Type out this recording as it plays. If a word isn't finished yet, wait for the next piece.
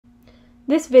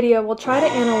This video will try to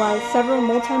analyze several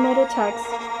multimodal texts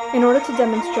in order to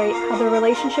demonstrate how the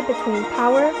relationship between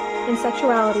power and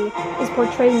sexuality is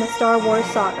portrayed in the Star Wars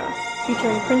saga,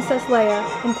 featuring Princess Leia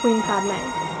and Queen Padme.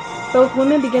 Both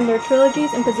women begin their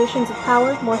trilogies in positions of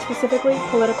power, more specifically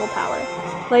political power.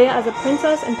 Leia as a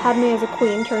princess and Padme as a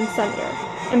queen turned senator,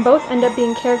 and both end up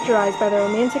being characterized by their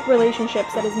romantic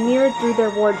relationships that is mirrored through their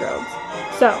wardrobes.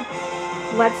 So,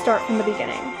 let's start from the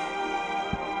beginning.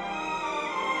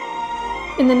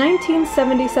 In the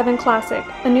 1977 classic,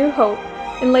 A New Hope,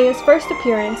 in Leia's first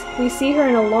appearance, we see her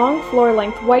in a long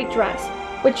floor-length white dress,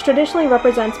 which traditionally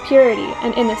represents purity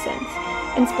and innocence,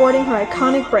 and sporting her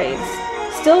iconic braids,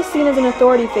 still seen as an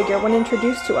authority figure when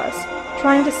introduced to us,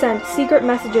 trying to send secret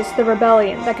messages to the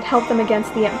rebellion that could help them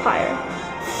against the Empire.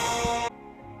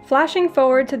 Flashing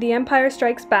forward to The Empire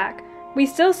Strikes Back, we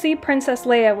still see Princess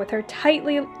Leia with her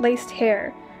tightly laced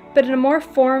hair, but in a more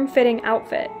form-fitting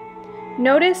outfit.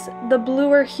 Notice the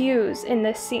bluer hues in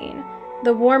this scene,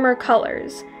 the warmer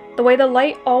colors, the way the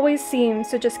light always seems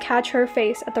to just catch her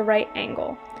face at the right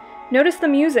angle. Notice the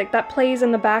music that plays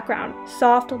in the background,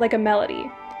 soft like a melody.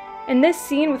 In this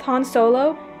scene with Han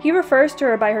Solo, he refers to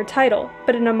her by her title,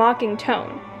 but in a mocking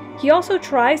tone. He also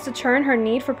tries to turn her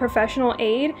need for professional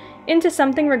aid into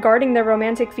something regarding their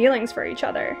romantic feelings for each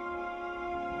other.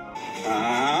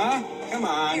 Come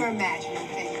on. You're imagining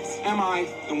things. Am I?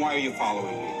 Then why are you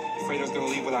following me? Afraid I was going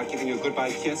to leave without giving you a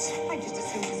goodbye kiss? I just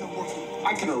assumed he's a Wookiee.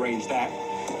 I can arrange that.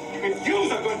 You can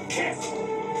use a good kiss!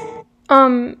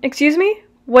 Excuse me?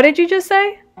 What did you just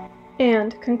say?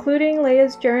 And, concluding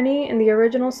Leia's journey in the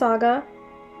original saga,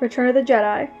 Return of the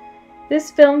Jedi,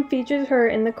 this film features her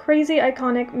in the crazy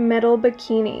iconic metal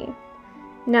bikini.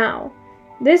 Now,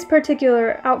 this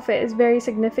particular outfit is very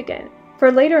significant,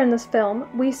 for later in this film,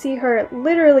 we see her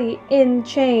literally in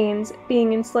chains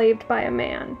being enslaved by a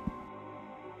man.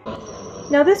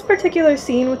 Now this particular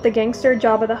scene with the gangster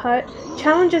Jabba the Hutt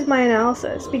challenges my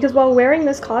analysis because while wearing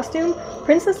this costume,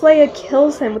 Princess Leia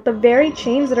kills him with the very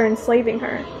chains that are enslaving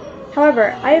her.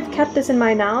 However, I have kept this in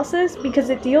my analysis because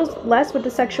it deals less with the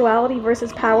sexuality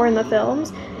versus power in the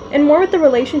films and more with the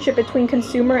relationship between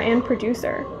consumer and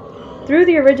producer. Through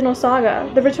the original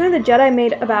saga, The Return of the Jedi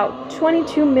made about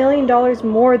 $22 million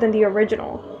more than the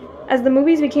original. As the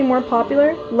movies became more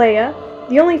popular, Leia,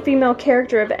 the only female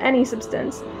character of any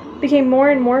substance, became more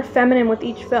and more feminine with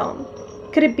each film.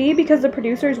 Could it be because the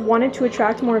producers wanted to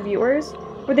attract more viewers?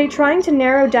 Were they trying to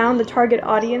narrow down the target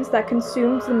audience that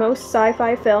consumes the most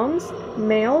sci-fi films?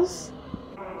 Males?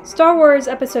 Star Wars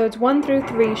Episodes 1 through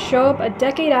 3 show up a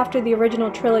decade after the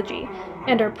original trilogy,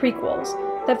 and are prequels,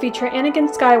 that feature Anakin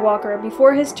Skywalker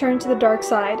before his turn to the dark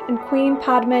side and Queen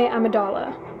Padme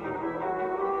Amidala.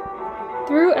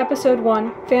 Through Episode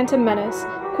 1, Phantom Menace,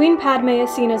 Queen Padme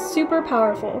is seen as super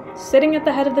powerful, sitting at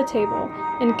the head of the table,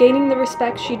 and gaining the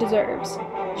respect she deserves.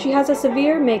 She has a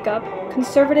severe makeup,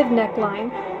 conservative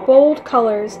neckline, bold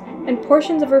colors, and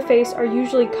portions of her face are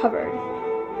usually covered.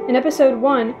 In Episode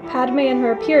 1, Padme and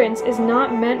her appearance is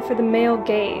not meant for the male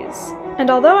gaze. And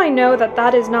although I know that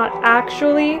that is not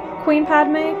actually Queen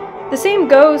Padme, the same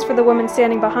goes for the woman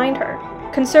standing behind her.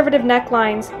 Conservative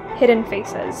necklines, hidden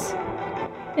faces.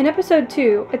 In Episode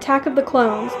 2, Attack of the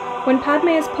Clones, when Padme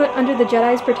is put under the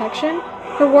Jedi's protection,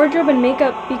 her wardrobe and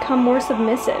makeup become more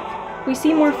submissive. We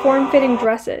see more form-fitting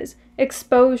dresses,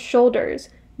 exposed shoulders,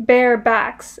 bare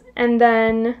backs, and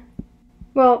then...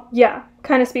 well, yeah,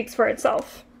 kinda speaks for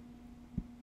itself.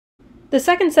 The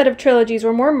second set of trilogies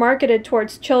were more marketed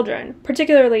towards children,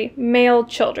 particularly male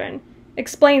children.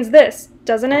 Explains this,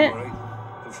 doesn't it? All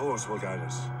right. The Force will guide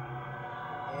us.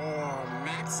 Oh,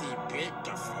 Maxie bit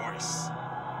the Force.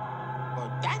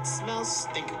 Well, that smells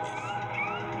stinking.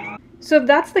 So if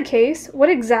that's the case, what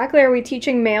exactly are we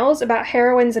teaching males about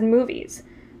heroines in movies?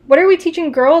 What are we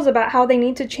teaching girls about how they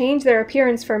need to change their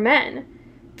appearance for men?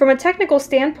 From a technical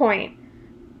standpoint,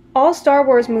 all Star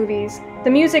Wars movies, the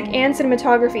music and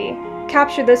cinematography,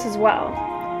 capture this as well.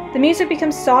 The music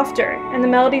becomes softer and the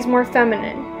melodies more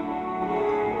feminine.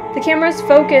 The cameras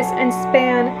focus and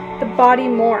span the body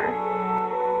more.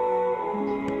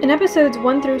 In Episodes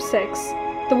 1 through 6,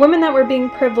 the women that were being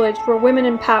privileged were women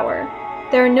in power.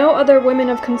 There are no other women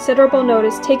of considerable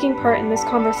notice taking part in this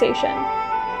conversation.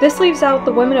 This leaves out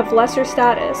the women of lesser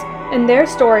status and their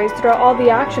stories throughout all the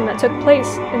action that took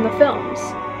place in the films.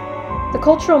 The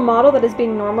cultural model that is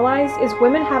being normalized is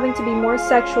women having to be more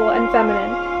sexual and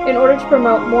feminine in order to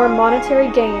promote more monetary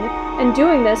gain, and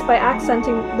doing this by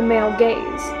accenting the male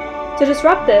gaze. To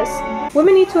disrupt this,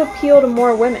 women need to appeal to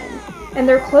more women, and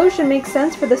their clothes should make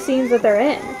sense for the scenes that they're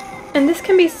in. And this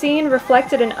can be seen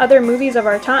reflected in other movies of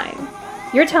our time.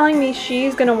 You're telling me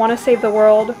she's gonna want to save the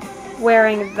world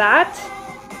wearing that?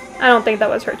 I don't think that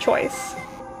was her choice.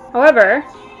 However,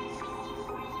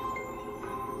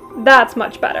 that's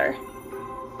much better.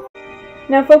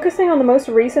 Now focusing on the most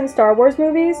recent Star Wars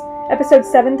movies, episodes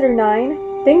 7 through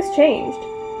 9, things changed.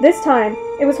 This time,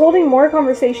 it was holding more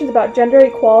conversations about gender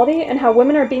equality and how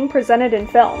women are being presented in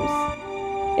films.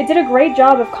 It did a great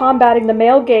job of combating the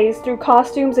male gaze through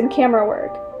costumes and camera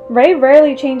work. Rey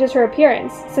rarely changes her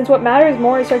appearance, since what matters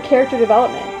more is her character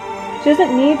development. She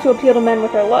doesn't need to appeal to men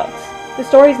with her looks. The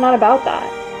story's not about that.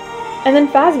 And then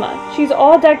Phasma. She's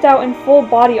all decked out in full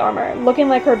body armor, looking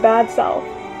like her bad self.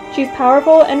 She's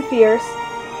powerful and fierce,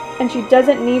 and she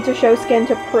doesn't need to show skin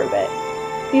to prove it.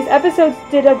 These episodes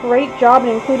did a great job in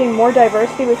including more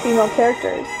diversity with female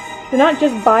characters. They're not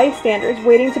just bystanders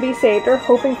waiting to be saved or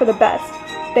hoping for the best.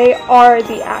 They are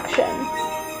the action.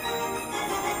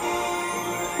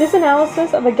 This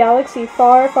analysis of a galaxy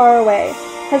far, far away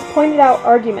has pointed out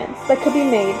arguments that could be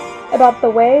made about the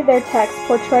way their texts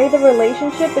portray the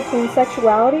relationship between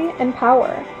sexuality and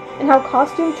power, and how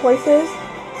costume choices,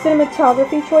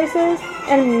 cinematography choices,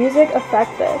 and music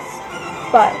affect this.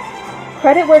 But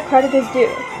credit where credit is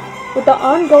due. With the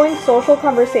ongoing social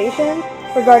conversation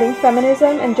regarding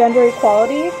feminism and gender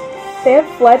equality, they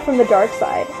have fled from the dark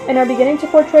side and are beginning to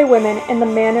portray women in the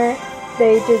manner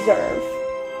they deserve.